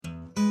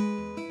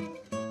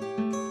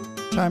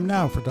Time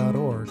now for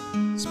 .org,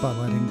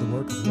 spotlighting the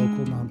work of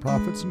local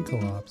nonprofits and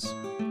co-ops.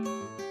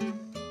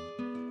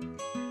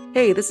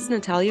 Hey, this is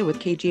Natalia with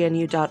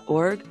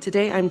KGNU.org.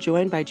 Today I'm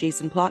joined by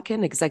Jason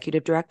Plotkin,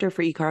 Executive Director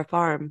for Ekar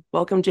Farm.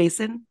 Welcome,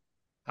 Jason.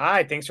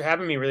 Hi, thanks for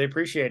having me. Really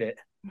appreciate it.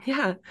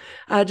 Yeah.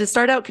 To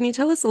start out, can you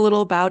tell us a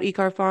little about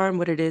Ekar Farm,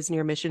 what it is and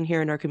your mission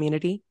here in our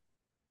community?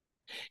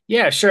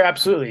 Yeah, sure,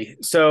 absolutely.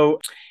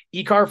 So,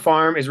 Ekar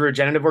Farm is a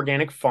regenerative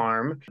organic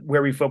farm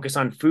where we focus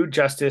on food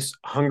justice,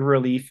 hunger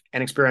relief,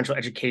 and experiential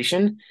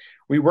education.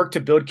 We work to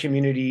build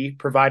community,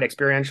 provide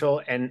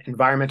experiential and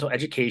environmental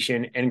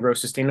education, and grow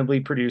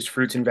sustainably produced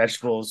fruits and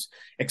vegetables,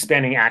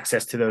 expanding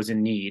access to those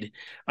in need.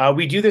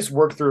 We do this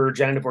work through a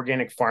regenerative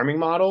organic farming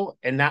model,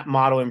 and that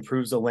model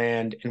improves the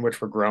land in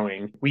which we're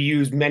growing. We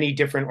use many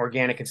different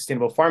organic and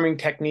sustainable farming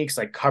techniques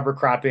like cover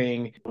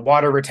cropping,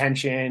 water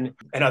retention,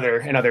 and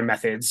other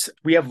methods.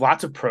 We have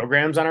lots of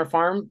programs on our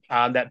farm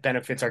that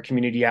benefits our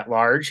community at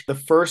large. The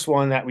first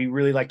one that we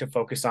really like to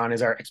focus on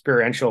is our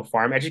experiential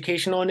farm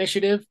educational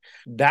initiative.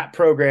 That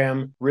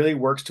program really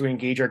works to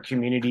engage our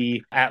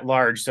community at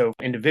large. So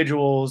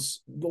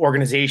individuals,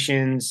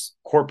 organizations,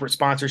 corporate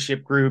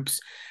sponsorship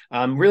groups,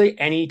 really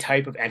any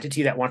type of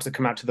entity that wants to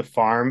come out to the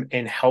farm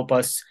and help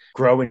us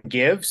grow and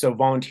give. So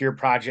volunteer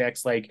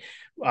projects like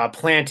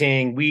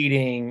planting,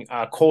 weeding,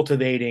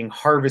 cultivating,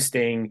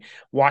 harvesting,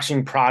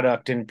 washing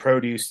product and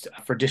produce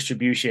for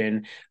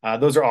distribution.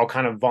 Those are all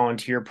kind of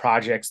volunteer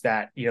projects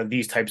that,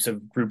 these types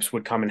of groups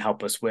would come and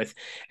help us with.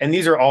 And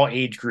these are all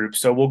age groups.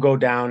 So we'll go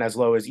down as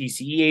low as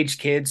ECE age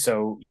kids.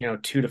 So,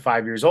 2 to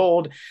 5 years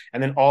old,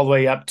 and then all the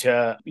way up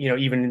to,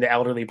 even the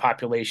elderly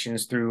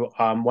populations through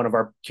one of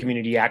our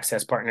community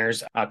access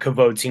partners,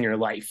 Kavod Senior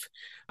Life.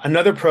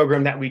 Another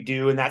program that we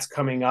do, and that's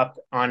coming up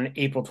on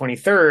April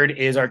 23rd,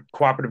 is our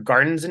Cooperative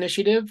Gardens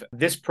Initiative.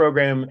 This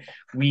program,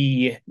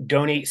 we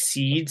donate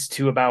seeds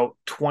to about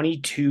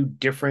 22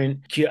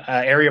 different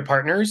area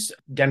partners,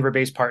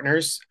 Denver-based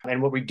partners.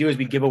 And what we do is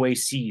we give away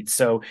seeds.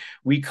 So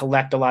we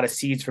collect a lot of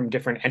seeds from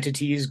different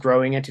entities,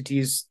 growing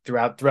entities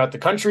throughout the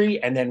country,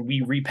 and then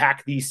we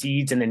repack these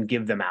seeds and then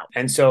give them out.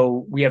 And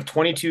so we have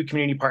 22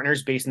 community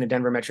partners based in the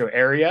Denver metro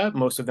area.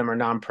 Most of them are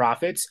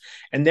nonprofits.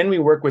 And then we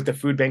work with the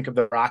Food Bank of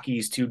the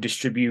Rockies to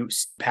distribute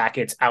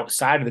packets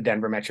outside of the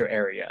Denver metro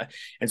area.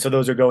 And so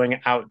those are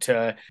going out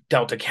to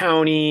Delta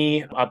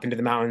County, up into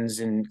the mountains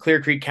in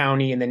Clear Creek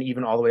County, and then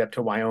even all the way up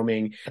to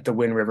Wyoming at the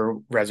Wind River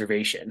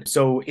Reservation.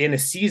 So in a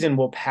season,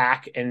 we'll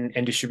pack and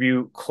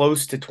distribute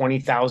close to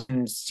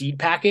 20,000 seed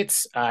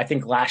packets. I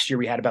think last year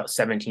we had about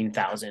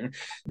 17,000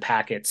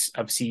 packets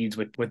of seeds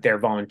with their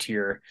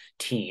volunteer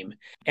team.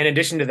 In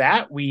addition to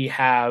that, we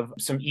have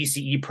some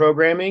ECE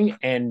programming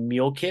and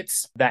meal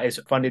kits that is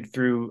funded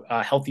through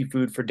Healthy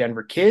Food for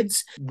Denver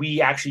Kids. We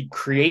actually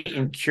create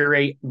and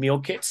curate meal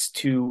kits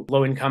to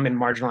low-income and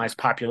marginalized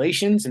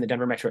populations in the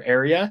Denver metro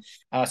area.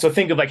 So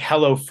think of like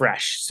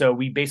HelloFresh. So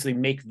we basically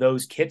make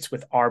those kits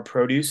with our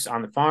produce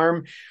on the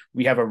farm.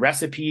 We have a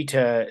recipe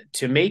to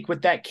make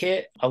with that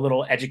kit, a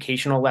little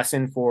educational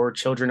lesson for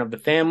children of the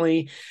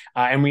family.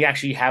 And we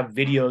actually have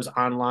videos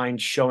online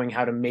showing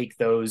how to make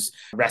those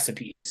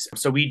recipes.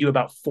 So we do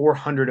about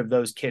 400 of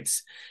those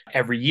kits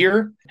every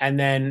year. And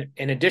then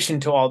in addition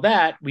to all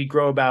that, we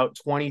grow about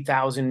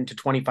 20,000 to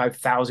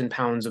 25,000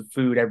 pounds of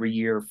food every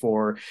year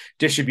for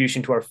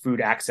distribution to our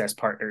food access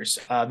partners.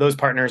 Those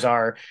partners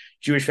are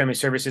Jewish Family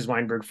Services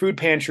Weinberg Food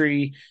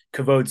Pantry,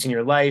 Kavod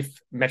Senior Life,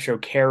 Metro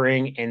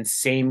Caring, and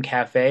Same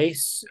Cafe.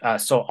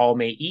 So All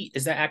May Eat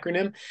is that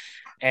acronym.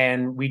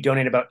 And we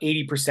donate about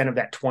 80% of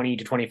that 20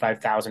 to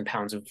 25,000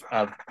 pounds of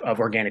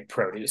organic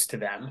produce to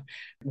them.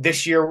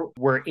 This year,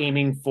 we're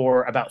aiming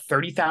for about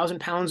 30,000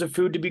 pounds of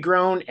food to be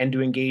grown and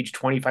to engage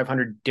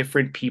 2,500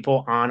 different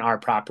people on our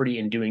property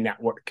in doing that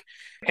work.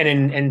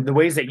 And the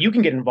ways that you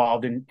can get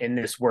involved in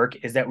this work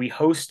is that we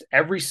host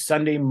every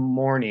Sunday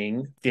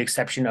morning, the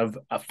exception of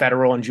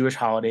federal and Jewish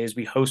holidays,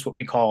 we host what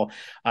we call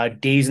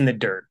Days in the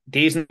Dirt.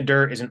 Days in the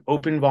Dirt is an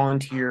open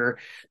volunteer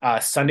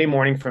Sunday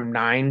morning from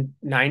 9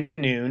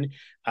 noon.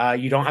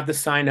 You don't have to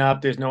sign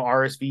up. There's no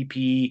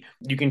RSVP.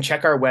 You can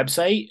check our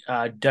website,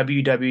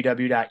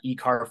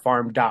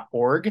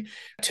 www.ekarfarm.org,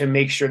 to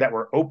make sure that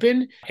we're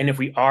open. And if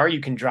we are, you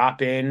can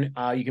drop in.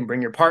 You can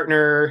bring your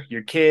partner,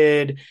 your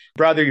kid,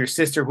 brother, your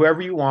sister, whoever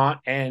you want,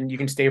 and you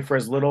can stay for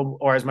as little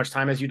or as much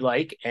time as you'd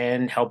like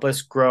and help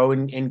us grow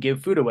and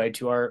give food away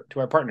to our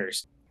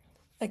partners.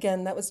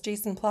 Again, that was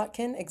Jason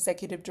Plotkin,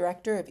 Executive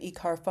Director of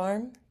Ekar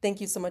Farm. Thank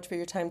you so much for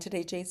your time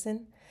today,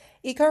 Jason.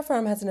 Ekar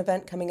Farm has an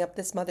event coming up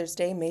this Mother's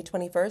Day, May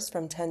 21st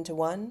from 10 to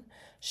 1,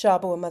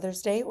 Shabbat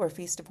Mother's Day or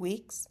Feast of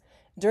Weeks.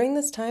 During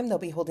this time, they'll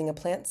be holding a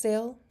plant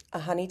sale, a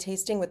honey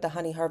tasting with the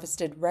honey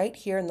harvested right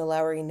here in the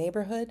Lowry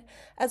neighborhood,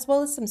 as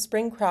well as some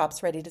spring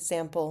crops ready to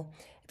sample.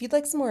 If you'd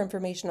like some more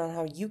information on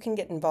how you can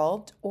get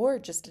involved or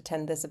just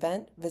attend this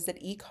event, visit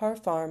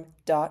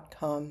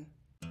ekarfarm.com.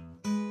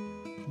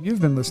 You've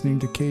been listening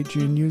to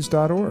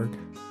KGNews.org.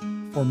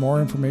 For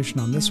more information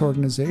on this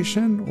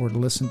organization or to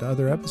listen to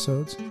other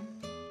episodes,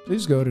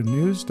 please go to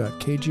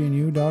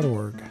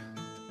news.kgnu.org.